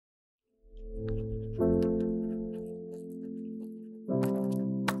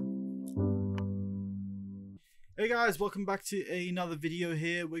Hey guys, welcome back to another video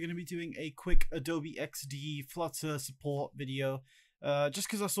here. We're going to be doing a quick Adobe XD Flutter support video. Just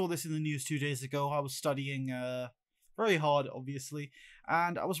because I saw this in the news 2 days ago, I was studying very hard, obviously,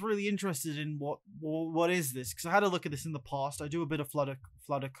 and I was really interested in what is this, because I had a look at this in the past. I do a bit of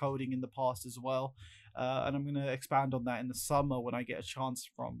Flutter coding in the past as well, and I'm going to expand on that in the summer when I get a chance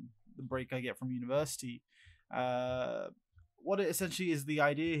from the break I get from university. What it essentially is, the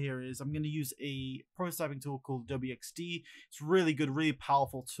idea here is I'm going to use a prototyping tool called Adobe XD. It's a really good, really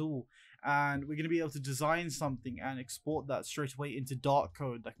powerful tool, and we're going to be able to design something and export that straight away into dark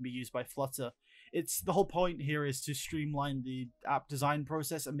code that can be used by Flutter. The whole point here is to streamline the app design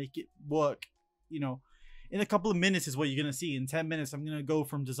process and make it work, in a couple of minutes is what you're going to see. In 10 minutes, I'm going to go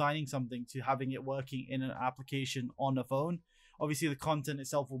from designing something to having it working in an application on a phone. Obviously, the content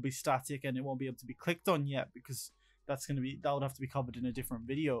itself will be static and it won't be able to be clicked on yet, because that would have to be covered in a different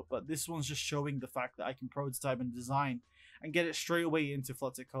video. But this one's just showing the fact that I can prototype and design and get it straight away into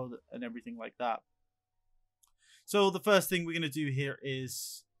Flutter code and everything like that. So the first thing we're going to do here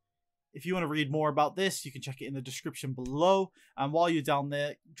is, if you want to read more about this, you can check it in the description below. And while you're down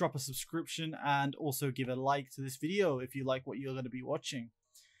there, drop a subscription and also give a like to this video if you like what you're going to be watching.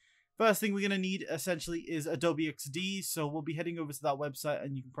 First thing we're going to need essentially is Adobe XD, so we'll be heading over to that website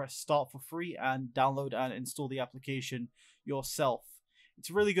and you can press start for free and download and install the application yourself. It's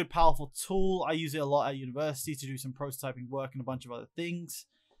a really good, powerful tool. I use it a lot at university to do some prototyping work and a bunch of other things.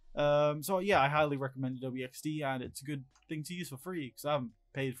 So yeah, I highly recommend Adobe XD, and it's a good thing to use for free because I haven't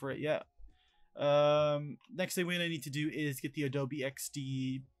paid for it yet. Next thing we're going to need to do is get the Adobe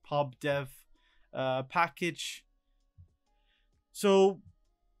XD pub dev package. So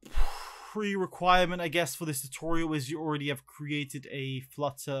pre-requirement, I guess, for this tutorial is you already have created a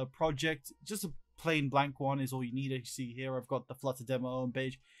Flutter project. Just a plain blank one is all you need. As you see here, I've got the Flutter demo home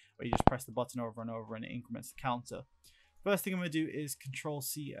page where you just press the button over and over and it increments the counter. First thing I'm going to do is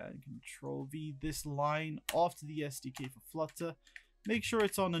Control-C and Control-V this line after the SDK for Flutter. Make sure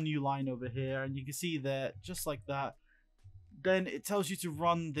it's on a new line over here, and you can see that just like that. Then it tells you to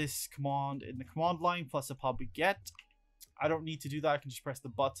run this command in the command line, Flutter pub get. I don't need to do that. I can just press the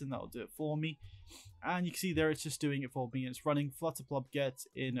button. That'll do it for me. And you can see there it's just doing it for me. It's running Flutter pub get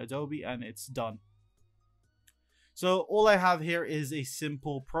in Adobe, and it's done. So all I have here is a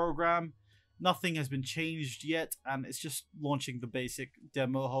simple program. Nothing has been changed yet, and it's just launching the basic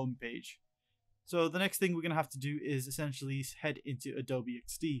demo homepage. So the next thing we're going to have to do is essentially head into Adobe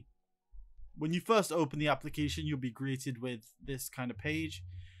XD. When you first open the application, you'll be greeted with this kind of page.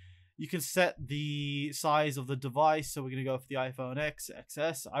 You can set the size of the device, so we're going to go for the iPhone X,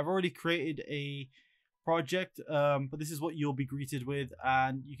 XS. I've already created a project, but this is what you'll be greeted with,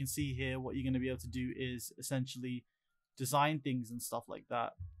 and you can see here what you're going to be able to do is essentially design things and stuff like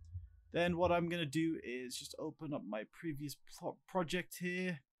that. Then what I'm going to do is just open up my previous project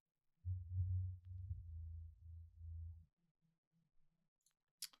here.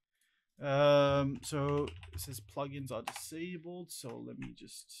 So it says plugins are disabled, so let me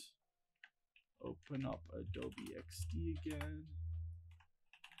just open up Adobe XD again.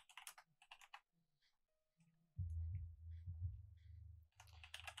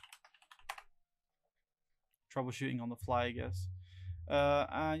 Troubleshooting on the fly, I guess.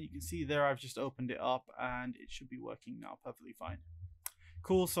 And you can see there I've just opened it up and it should be working now perfectly fine.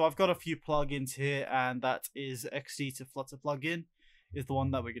 Cool, so I've got a few plugins here, and that is XD to Flutter plugin is the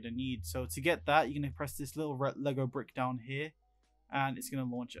one that we're going to need. So to get that, you're going to press this little red Lego brick down here, and it's going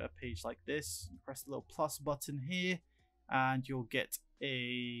to launch a page like this. You press the little plus button here, and you'll get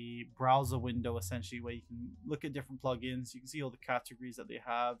a browser window essentially where you can look at different plugins. You can see all the categories that they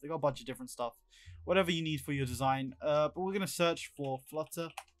have. They got a bunch of different stuff, whatever you need for your design. But we're going to search for Flutter,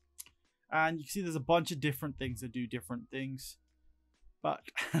 and you can see there's a bunch of different things that do different things. But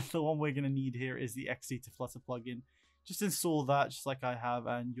the one we're going to need here is the XD to Flutter plugin. Just install that just like I have,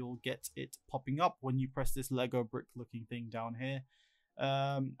 and you'll get it popping up when you press this Lego brick looking thing down here.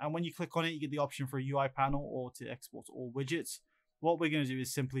 And when you click on it, you get the option for a UI panel or to export all widgets. What we're going to do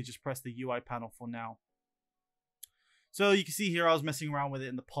is simply just press the UI panel for now. So you can see here I was messing around with it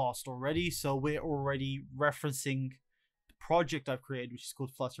in the past already. So we're already referencing the project I've created, which is called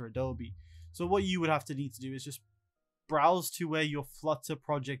Flutter Adobe. So what you would have to need to do is just browse to where your Flutter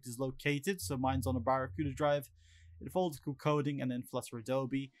project is located. So mine's on a Barracuda drive. In a folder called coding and then Flutter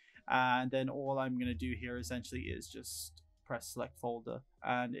Adobe. And then all I'm going to do here essentially is just press select folder,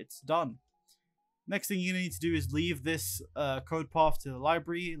 and it's done. Next thing you're going to need to do is leave this code path to the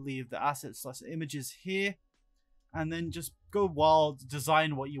library, leave the assets/images here, and then just go wild,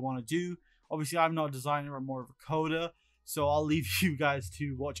 design what you want to do. Obviously, I'm not a designer, I'm more of a coder, so I'll leave you guys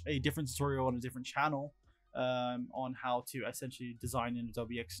to watch a different tutorial on a different channel. on how to essentially design in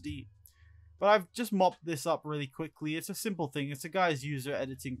Adobe XD. But I've just mopped this up really quickly. It's a simple thing. It's a guy's user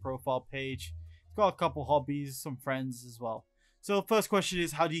editing profile page. It's got a couple hobbies, some friends as well. So first question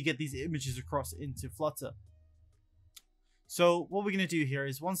is, how do you get these images across into Flutter? So what we're going to do here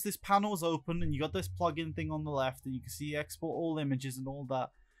is, once this panel is open and you got this plugin thing on the left and you can see export all images and all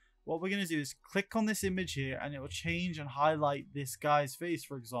that, what we're going to do is click on this image here and it will change and highlight this guy's face,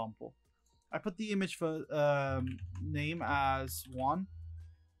 for example. I put the image for name as 1.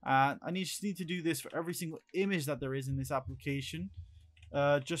 And I just need to do this for every single image that there is in this application.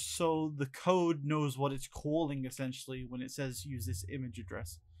 Just so the code knows what it's calling essentially when it says use this image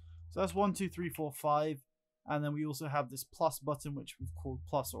address. So that's 1, 2, 3, 4, 5. And then we also have this plus button, which we've called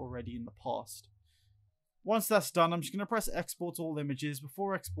plus already in the past. Once that's done, I'm just going to press export all images.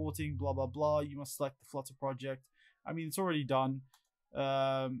 Before exporting, blah, blah, blah, you must select the Flutter project. I mean, it's already done.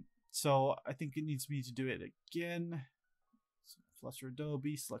 So I think it needs me to do it again. So Flutter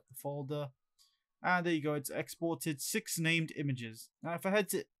Adobe, select the folder. And there you go, it's exported 6 named images. Now if I head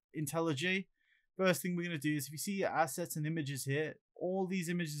to IntelliJ, first thing we're going to do is, if you see your assets and images here, all these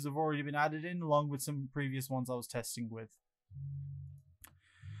images have already been added in along with some previous ones I was testing with.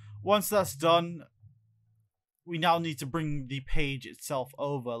 Once that's done, we now need to bring the page itself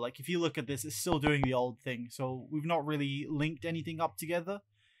over. Like if you look at this, it's still doing the old thing. So we've not really linked anything up together.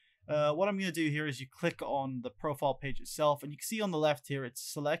 What I'm going to do here is you click on the profile page itself, and you can see on the left here it's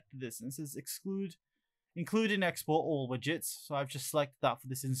selected this and it says include and export all widgets. So I've just selected that for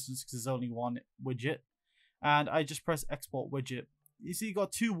this instance because there's only one widget, and I just press export widget. You see you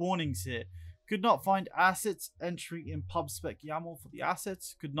got 2 warnings here. Could not find assets entry in pubspec YAML for the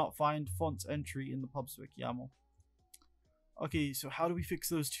assets. Could not find fonts entry in the pubspec YAML. Okay, so how do we fix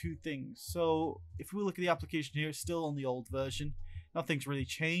those 2 things? So if we look at the application here, it's still on the old version. Nothing's really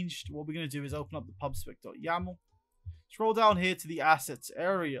changed. What we're going to do is open up the pubspec.yaml. Scroll down here to the assets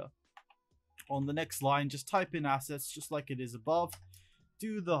area. On the next line, just type in assets just like it is above.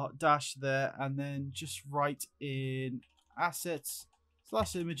 Do the dash there and then just write in assets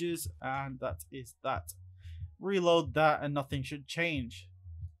 / images, and that is that. Reload that and nothing should change.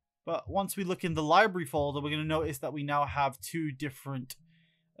 But once we look in the library folder, we're going to notice that we now have 2 different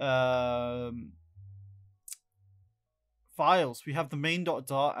files. We have the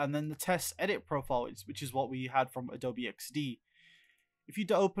main.dart and then the test edit profile, which is what we had from Adobe XD. If you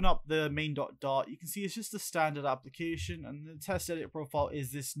open up the main.dart, you can see it's just a standard application, and the test edit profile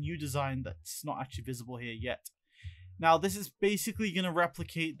is this new design that's not actually visible here yet. Now this is basically going to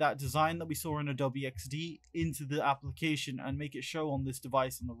replicate that design that we saw in Adobe XD into the application and make it show on this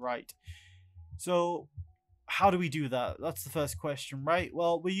device on the right. So how do we do that? That's the first question, right?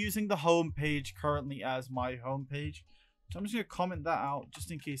 Well, we're using the home page currently as my home page. So I'm just going to comment that out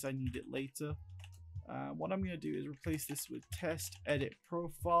just in case I need it later. What I'm going to do is replace this with test edit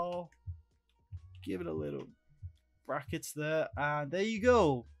profile. Give it a little brackets there. And there you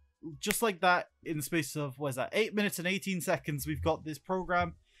go. Just like that, in the space of, what is that, 8 minutes and 18 seconds, we've got this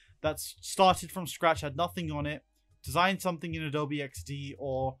program that's started from scratch, had nothing on it, designed something in Adobe XD,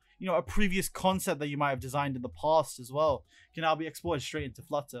 or, you know, a previous concept that you might have designed in the past as well, can now be exported straight into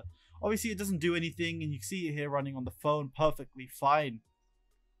Flutter. Obviously, it doesn't do anything, and you can see it here running on the phone perfectly fine.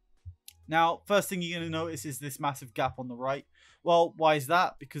 Now, first thing you're going to notice is this massive gap on the right. Well, why is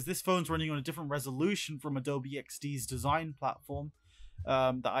that? Because this phone's running on a different resolution from Adobe XD's design platform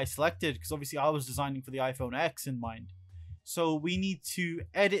that I selected, because obviously I was designing for the iPhone X in mind. So we need to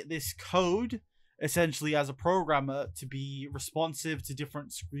edit this code essentially as a programmer to be responsive to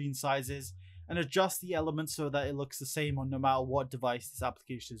different screen sizes and adjust the elements so that it looks the same on no matter what device this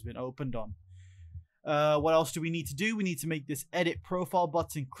application has been opened on. What else do we need to do? We need to make this edit profile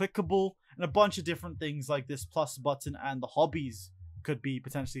button clickable, and a bunch of different things like this plus button and the hobbies could be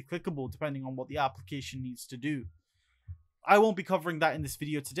potentially clickable depending on what the application needs to do. I won't be covering that in this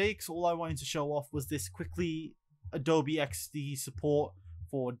video today because all I wanted to show off was this quickly Adobe XD support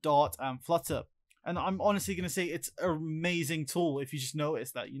for Dart and Flutter. And I'm honestly going to say it's an amazing tool if you just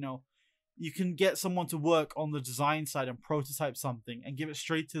notice that, you know, you can get someone to work on the design side and prototype something and give it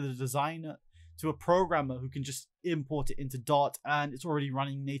straight to the designer, to a programmer who can just import it into Dart, and it's already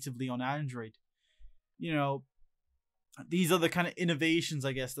running natively on Android. You know, these are the kind of innovations,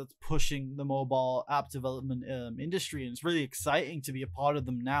 I guess, that's pushing the mobile app development industry, and it's really exciting to be a part of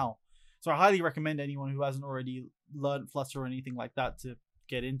them now. So I highly recommend anyone who hasn't already learned Flutter or anything like that to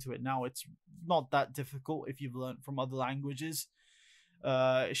get into it now. It's not that difficult if you've learned from other languages.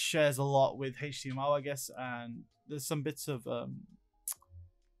 It shares a lot with HTML, I guess, and there's some bits of,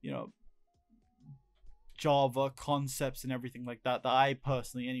 you know, Java concepts and everything like that I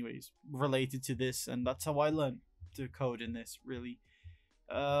personally, anyways, related to this, and that's how I learned to code in this, really.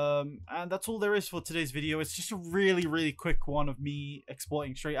 And that's all there is for today's video. It's just a really quick one of me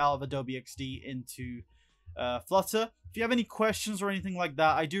exporting straight out of Adobe XD into Flutter. If you have any questions or anything like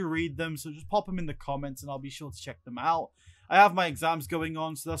that, I do read them, so just pop them in the comments and I'll be sure to check them out. I have my exams going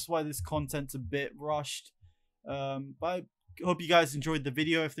on, so that's why this content's a bit rushed. But I hope you guys enjoyed the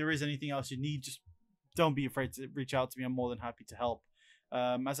video. If there is anything else you need, just don't be afraid to reach out to me. I'm more than happy to help.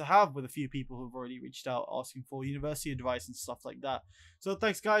 As I have with a few people who've already reached out asking for university advice and stuff like that. So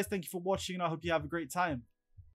thanks guys, thank you for watching, and I hope you have a great time.